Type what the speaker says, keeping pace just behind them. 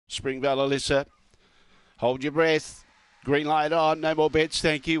Springvale Alyssa. Hold your breath. Green light on. No more bets,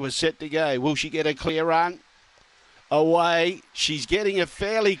 thank you. We're set to go. Will she get a clear run? Away. She's getting a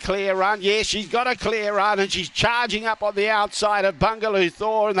fairly clear run. Yeah, she's got a clear run, and she's charging up on the outside of Bungaloo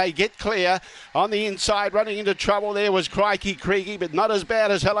Thor, and they get clear. On the inside, running into trouble there was Crikey Creaky, but not as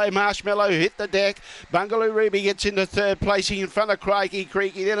bad as Hello Marshmallow, who hit the deck. Bungaloo Ruby gets into third, placing in front of Crikey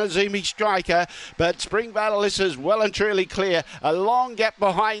Creaky, then Azumi Striker, but Springvale Alyssa's well and truly clear. A long gap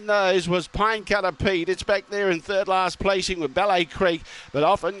behind those was Pine Cutter Pete. It's back there in third last placing with Ballet Creek, but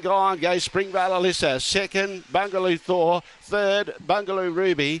off and gone goes Springvale Alyssa. Second, Bungaloo Thor. Third, Bungaloo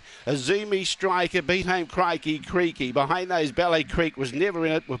Ruby. Azumi Striker beat home Crikey Creaky. Behind those, Ballet Creek was never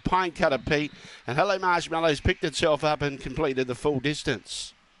in it with Pine Cutter Pete. And Hello Marshmallows picked itself up and completed the full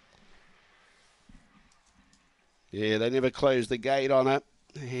distance. Yeah, they never closed the gate on it.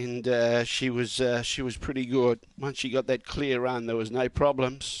 And she was pretty good. Once she got that clear run, there was no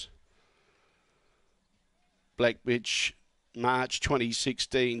problems. Blackbitch, March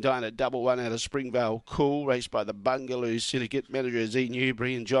 2016, dying a double one out of Springvale Cool, raced by the Bungaloo Syndicate manager Z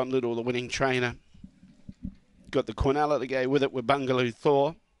Newbury and John Little, the winning trainer. Got the Quinella to go with it with Bungaloo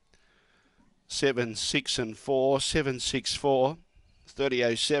Thor. 7, 6 and 4, 7, 6, 4,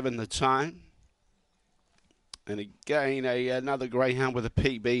 30.07 the time. And again, another greyhound with a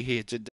PB here today.